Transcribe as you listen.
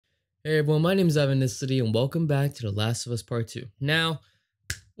Hey everyone, my name is Evanicity and welcome back to The Last of Us Part 2. Now,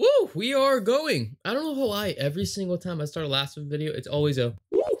 woo, we are going. I don't know why every single time I start a Last of Us video, it's always a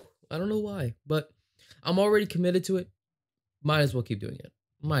woo. I don't know why, but I'm already committed to it. Might as well keep doing it.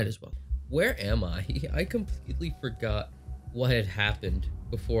 Might as well. Where am I? I completely forgot what had happened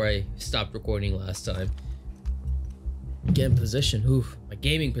before I stopped recording last time. Get in position. Oof, my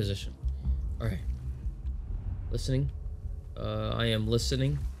gaming position. All right. Listening. I am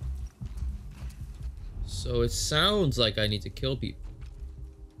listening. So it sounds like I need to kill people.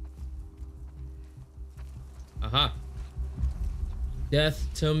 Aha. Death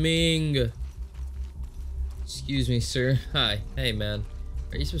to Ming. Excuse me, sir. Hi. Hey, man.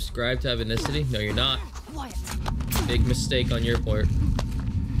 Are you subscribed to Evanicity? No, you're not. Big mistake on your part.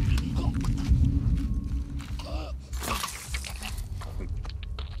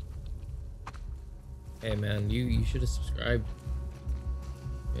 Hey, man. You should have subscribed.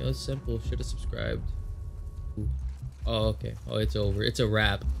 Yeah, it's simple. Should have subscribed. Ooh. Oh, okay. Oh, it's over. It's a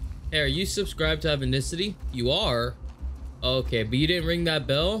wrap. Hey, are you subscribed to Evanicity? You are? Okay, but you didn't ring that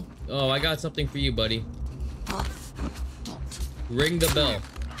bell? Oh, I got something for you, buddy. Ring the bell.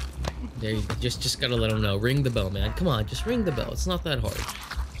 There you go. Just gotta let him know. Ring the bell, man. Come on, just ring the bell. It's not that hard.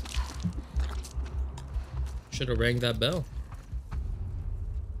 Should have rang that bell.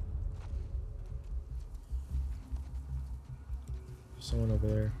 Someone over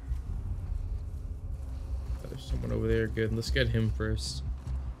there. There's someone over there. Good. Let's get him first.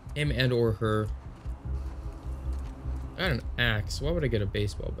 Him and or her. I got an axe. Why would I get a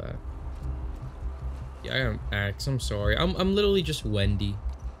baseball bat? Yeah, I got an axe. I'm sorry. I'm literally just Wendy.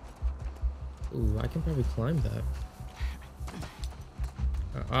 Ooh, I can probably climb that.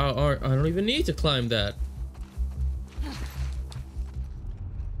 I don't even need to climb that.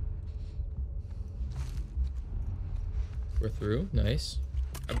 We're through. Nice.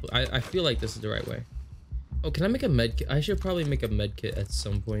 I feel like this is the right way. Oh, can I make a med kit? I should probably make a med kit at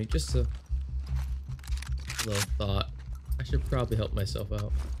some point. Just a little thought. I should probably help myself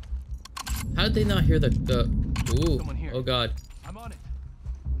out. How did they not hear the ooh, oh god. I'm on it.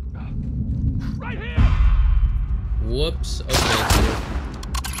 Right here. Whoops. Okay.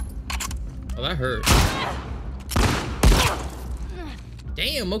 Oh, that hurt.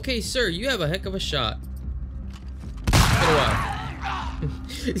 Damn, okay, sir, you have a heck of a shot. So do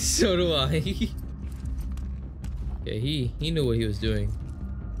I. So do I. Okay, he knew what he was doing.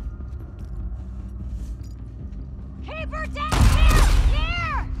 Keep her down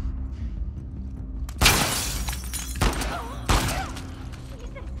here!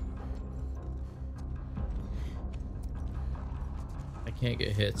 I can't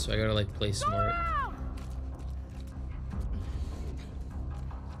get hit, so I gotta like play smart.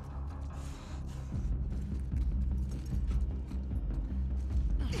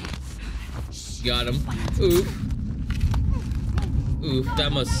 Got him. Oof. Oof,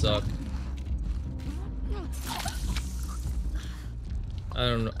 that must suck. I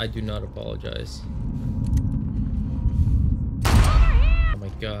don't know. I do not apologize. Oh my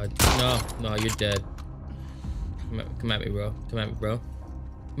god. No, you're dead. Come at me, bro. Come at me, bro.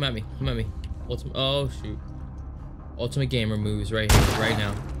 Come at me. Come at me. Ultimate. Oh, shoot. Ultimate gamer moves right here, right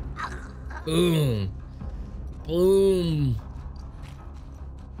now. Boom. Boom.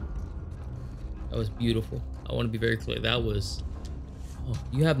 That was beautiful. I want to be very clear. That was... Oh,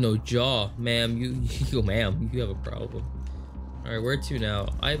 you have no jaw, ma'am. Ma'am, you have a problem. All right, where to now?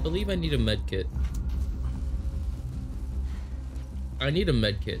 I believe I need a med kit. I need a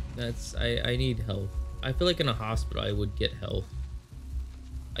med kit. I need health. I feel like in a hospital I would get health.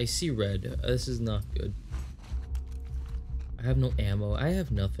 I see red. This is not good. I have no ammo. I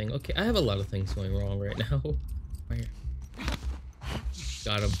have nothing. Okay, I have a lot of things going wrong right now. Right here.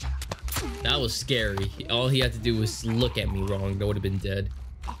 Got him. That was scary. All he had to do was look at me wrong. That would have been dead.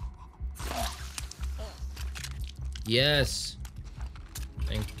 Yes.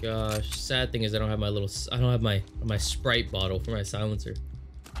 Thank gosh. Sad thing is I don't have my Sprite bottle for my silencer.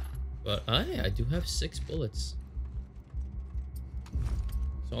 But I do have 6 bullets.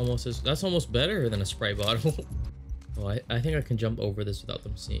 That's almost better than a Sprite bottle. Oh, I think I can jump over this without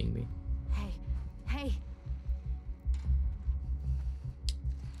them seeing me. Hey.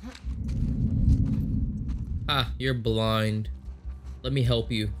 Ah, you're blind. Let me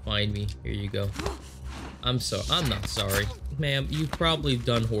help you find me. Here you go. I'm not sorry. Ma'am, you've probably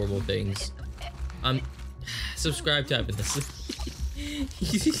done horrible things. Subscribe to Evanicity.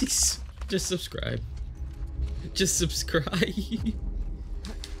 Just subscribe. Just subscribe.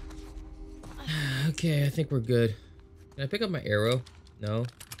 Okay, I think we're good. Can I pick up my arrow? No?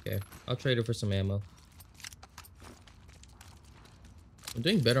 Okay. I'll trade it for some ammo. I'm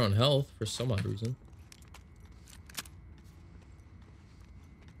doing better on health for some odd reason.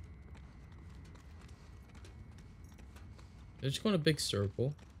 They're just going a big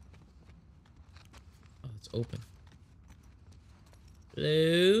circle. Oh, it's open.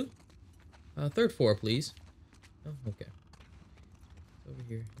 Hello? Third floor, please. Oh, okay. Over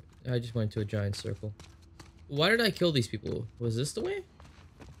here. I just went to a giant circle. Why did I kill these people? Was this the way?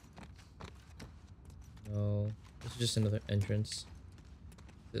 No. This is just another entrance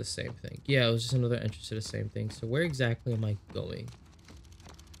to the same thing. Yeah, it was just another entrance to the same thing. So where exactly am I going?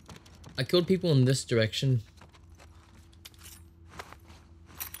 I killed people in this direction.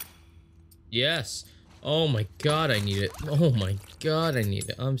 Yes. Oh my god, I need it. Oh my god, I need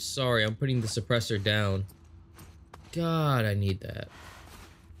it. I'm sorry, I'm putting the suppressor down. God, I need that.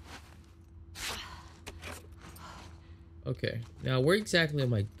 Okay, now where exactly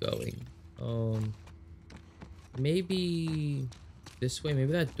am I going? Maybe this way,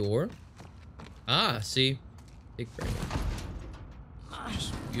 maybe that door? Ah, see? Big brain.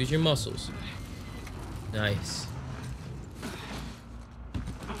 Just use your muscles. Nice.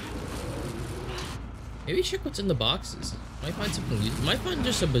 Maybe check what's in the boxes. Might find something useful. Might find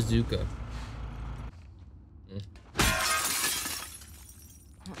just a bazooka.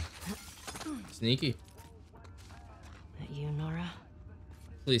 Sneaky. That you, Nora?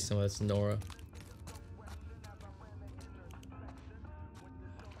 Please tell me that's Nora.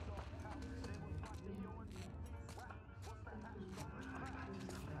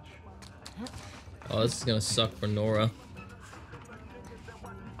 Oh, this is gonna suck for Nora.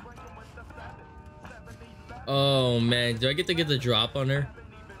 Oh man, do I get to get the drop on her?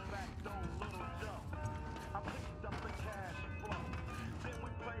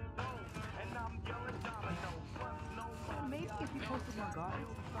 Maybe if you posted more guards,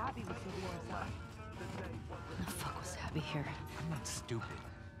 Abby would still be on our side. When the fuck was Abby here? I'm not stupid.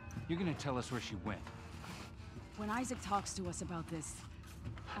 You're gonna tell us where she went. When Isaac talks to us about this,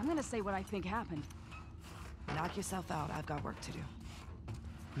 I'm gonna say what I think happened. Knock yourself out. I've got work to do.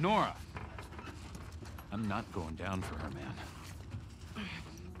 Nora! I'm not going down for her, man.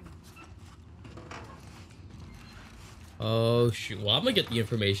 Oh shoot, well I'm gonna get the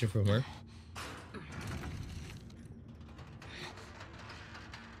information from her.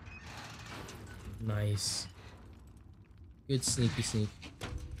 Nice. Good sneaky sneak.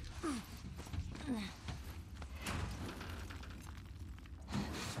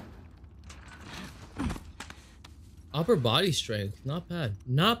 Upper body strength, not bad.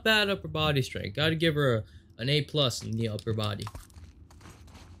 Not bad upper body strength. Gotta give her an A+ in the upper body.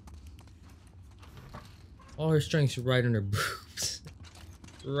 All her strength's right in her boobs.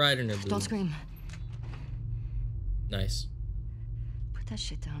 Right in her boobs. Don't scream. Nice. Put that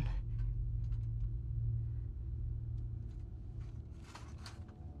shit down.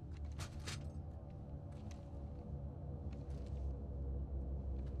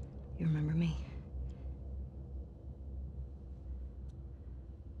 You remember me?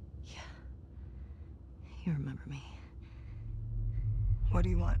 Yeah. You remember me. What do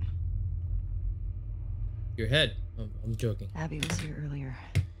you want? Your head. I'm joking. Abby was here earlier.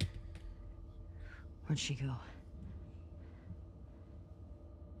 Where'd she go?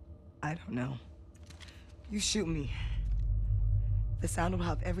 I don't know. You shoot me. The sound will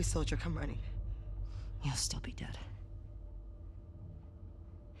have every soldier come running. You'll still be dead.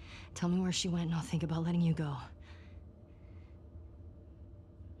 Tell me where she went and I'll think about letting you go.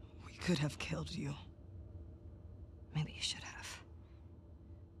 We could have killed you. Maybe you should have.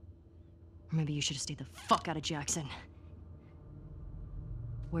 Or maybe you should have stayed the fuck out of Jackson.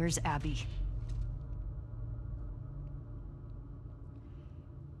 Where's Abby?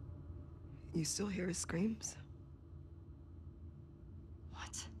 You still hear his screams?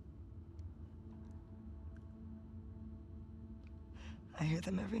 What? I hear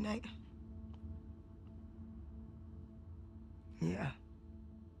them every night. Yeah.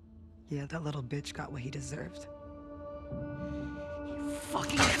 Yeah, that little bitch got what he deserved. You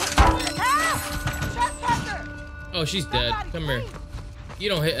fucking... Oh, she's dead. Come here. You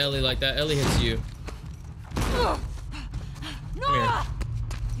don't hit Ellie like that. Ellie hits you. Nora!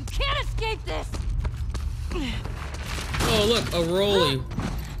 You can't escape this! Oh, look, a rolly.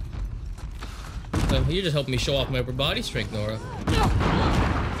 You just helped me show off my upper body strength, Nora.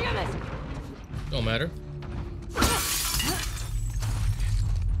 Damn it! Don't matter.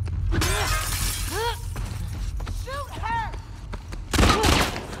 Shoot her!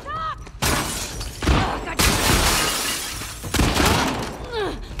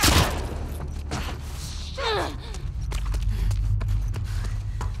 Stop!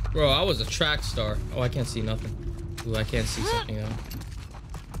 Bro, I was a track star. Oh, I can't see nothing. Ooh, I can't see something now.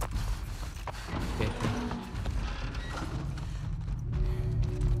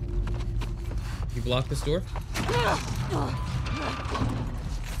 lock this door.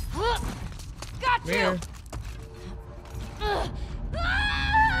 Got you!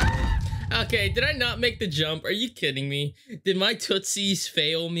 Okay, did I not make the jump? Are you kidding me? Did my tootsies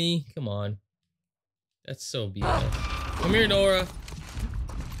fail me? Come on. That's so BS. Come here, Nora.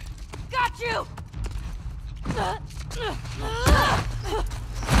 Got you!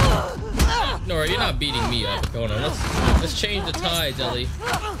 Nora, you're not beating me up. Hold on, let's change the tides, Ellie.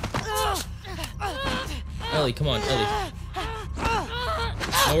 Ellie, come on, Ellie.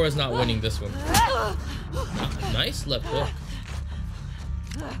 Nora's not winning this one. Nice left hook.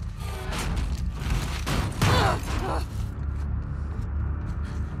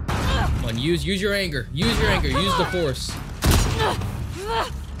 Come on, use your anger. Use your anger. Use the force.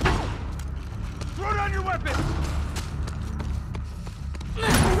 Throw down your weapon!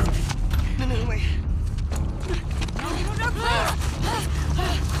 No, wait.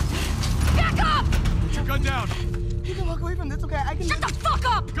 Back up! Put your gun down! You can walk away from this, okay? I can. Shut the fuck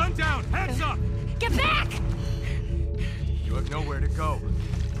up! Gun down! Hands up! Get back! You have nowhere to go.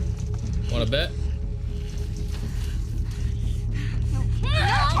 Wanna bet?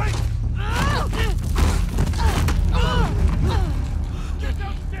 Get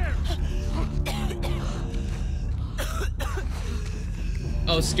downstairs!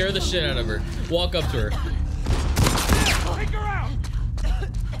 Oh, scare the shit out of her. Walk up to her. Take her out!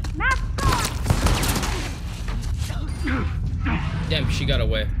 Damn, she got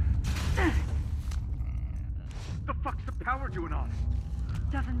away. The fuck's the power doing on?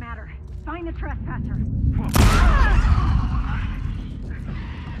 Doesn't matter. Find the trespasser.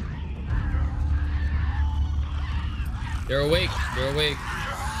 They're awake. They're awake.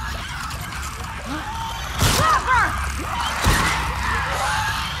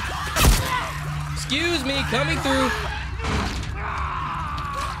 Excuse me, coming through.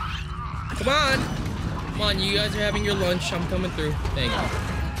 Come on. Come on, you guys are having your lunch. I'm coming through. Thank you.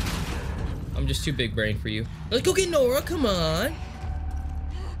 I'm just too big brain for you. Let's go get Nora. Come on.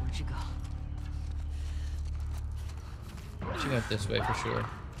 Where'd you go? She went this way for sure.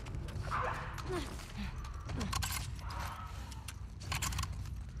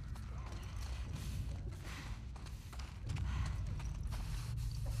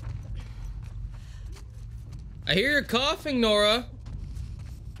 I hear you're coughing, Nora.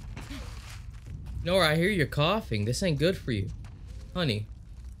 Nora, I hear you're coughing. This ain't good for you. Honey.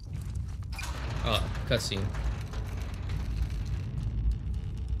 Oh, cutscene.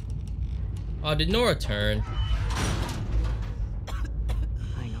 Oh, did Nora turn?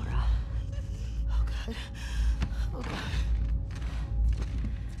 Hi, Nora. Oh, God. Oh,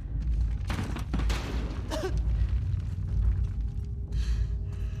 God.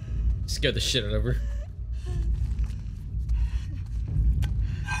 Scared the shit out of her.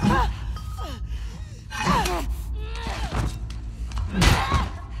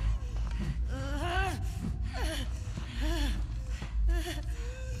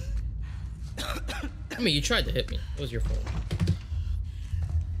 I mean, you tried to hit me. It was your fault.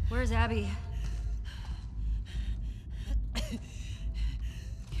 Where's Abby? Your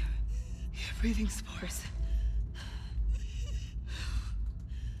breathing spores.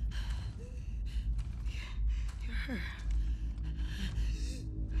 You're her.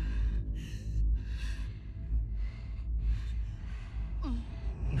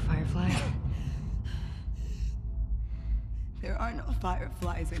 You Firefly? There are no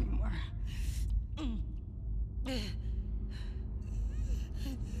fireflies anymore.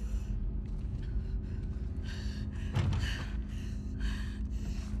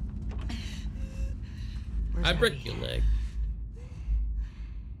 Where's I break Abby? your leg.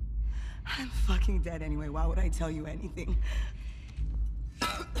 I'm fucking dead anyway. Why would I tell you anything?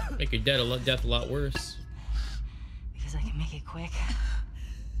 Make your death a lot worse. Because I can make it quick.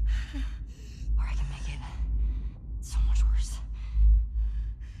 Or I can make it so much worse.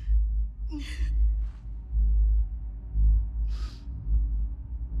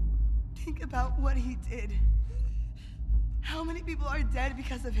 Think about what he did. How many people are dead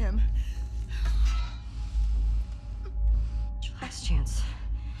because of him? It's your last chance.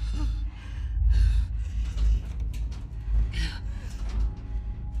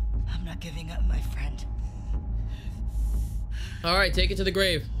 I'm not giving up, my friend. All right, take it to the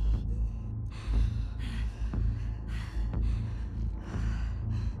grave.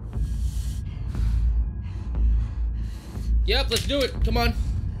 Yep, let's do it. Come on.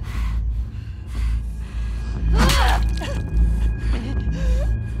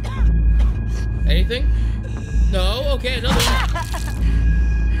 Anything? No? Okay, another one.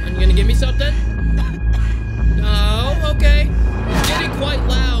 Are you gonna give me something? No? Okay. It's getting quite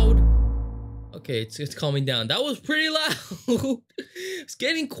loud. Okay, it's calming down. That was pretty loud. It's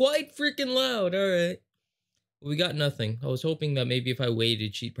getting quite freaking loud. All right. We got nothing. I was hoping that maybe if I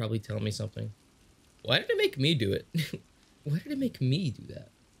waited, she'd probably tell me something. Why did it make me do it? Why did it make me do that?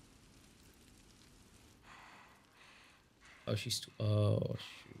 Oh, oh,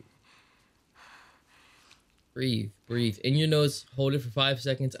 shoot. Breathe, breathe. In your nose, hold it for 5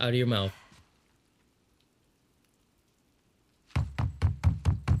 seconds, out of your mouth.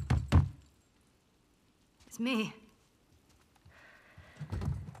 It's me.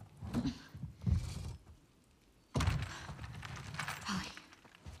 Holly.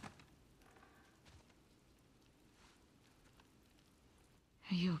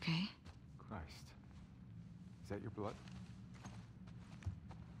 Are you okay? Christ. Is that your blood?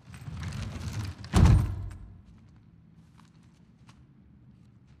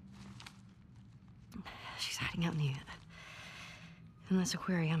 She's hiding out in this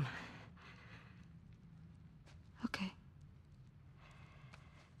aquarium. Okay.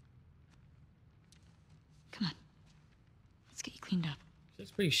 Come on. Let's get you cleaned up.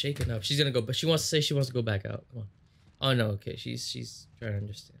 She's pretty shaken up. She's gonna go, but she wants to say she wants to go back out. Come on. Oh no, okay. She's trying to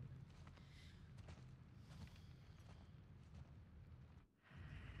understand.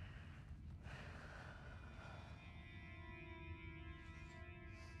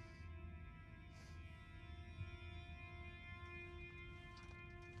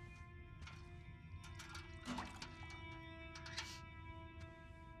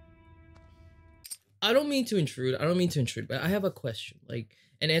 I don't mean to intrude. But I have a question. Like,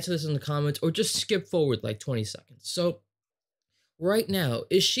 and answer this in the comments or just skip forward like 20 seconds. So, right now,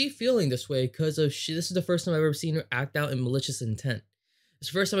 is she feeling this way because of this is the first time I've ever seen her act out in malicious intent.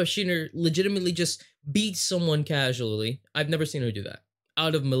 It's the first time I've seen her legitimately just beat someone casually. I've never seen her do that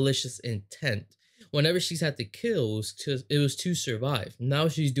out of malicious intent. Whenever she's had to kill, it was to survive. Now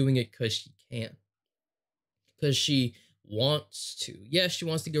she's doing it because she can. Because she wants to. Yes, she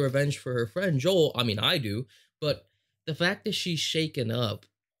wants to get revenge for her friend Joel. I mean, I do. But the fact that she's shaken up,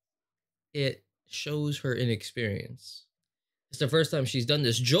 it shows her inexperience. It's the first time she's done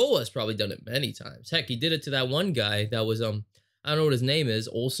this. Joel has probably done it many times. Heck, he did it to that one guy that was, I don't know what his name is,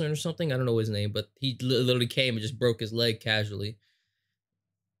 Olsen or something. I don't know his name, but he literally came and just broke his leg casually.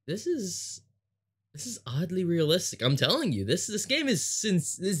 This is oddly realistic. I'm telling you, this game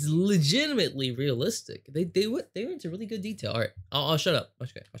is legitimately realistic. They went into really good detail. All right, I'll shut up.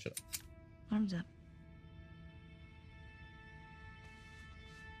 Okay, I'll shut up. Arms up.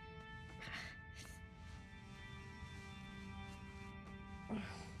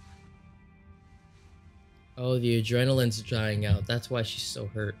 Oh, the adrenaline's drying out. That's why she's so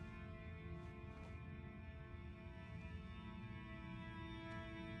hurt.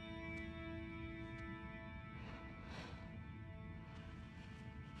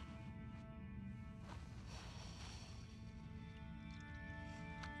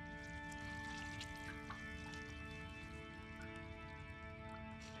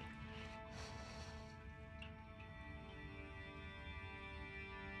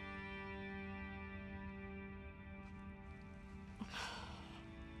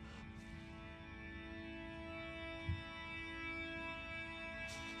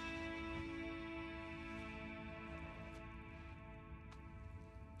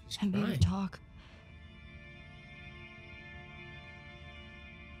 And we would talk.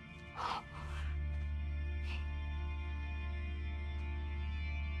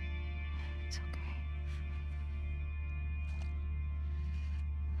 It's okay.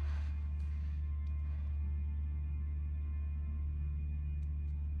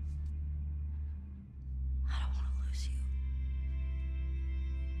 I don't want to lose you.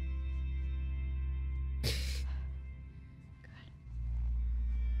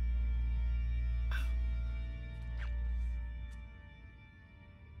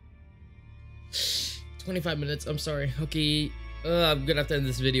 25 minutes. I'm sorry. Okay. I'm gonna have to end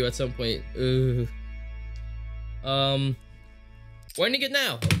this video at some point. We're ending it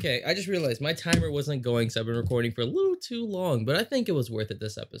now. Okay, I just realized my timer wasn't going, so I've been recording for a little too long, but I think it was worth it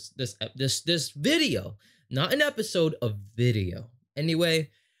this episode, this video, not an episode, a video.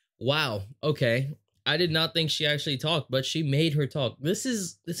 Anyway, wow. Okay, I did not think she actually talked, but she made her talk. This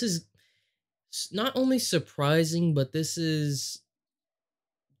is not only surprising, but this is,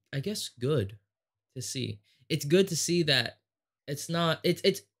 I guess, good to see. It's good to see that it's not.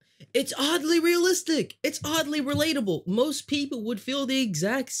 It's oddly realistic. It's oddly relatable. Most people would feel the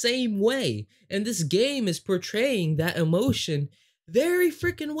exact same way. And this game is portraying that emotion very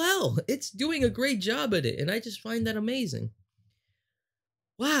freaking well. It's doing a great job at it. And I just find that amazing.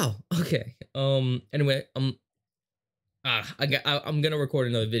 Wow. Okay. Anyway, I'm gonna record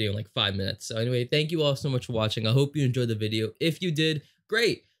another video in like 5 minutes. So anyway, thank you all so much for watching. I hope you enjoyed the video. If you did,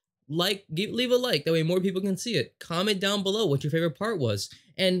 great. Leave a like. That way more people can see it. Comment down below what your favorite part was.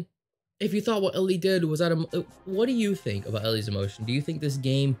 And if you thought what Ellie did was what do you think about Ellie's emotion? Do you think this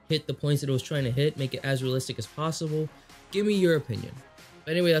game hit the points that it was trying to hit? Make it as realistic as possible? Give me your opinion.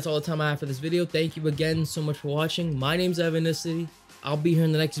 But anyway, that's all the time I have for this video. Thank you again so much for watching. My name's Evanicity. I'll be here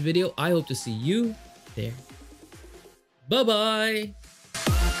in the next video. I hope to see you there. Bye-bye.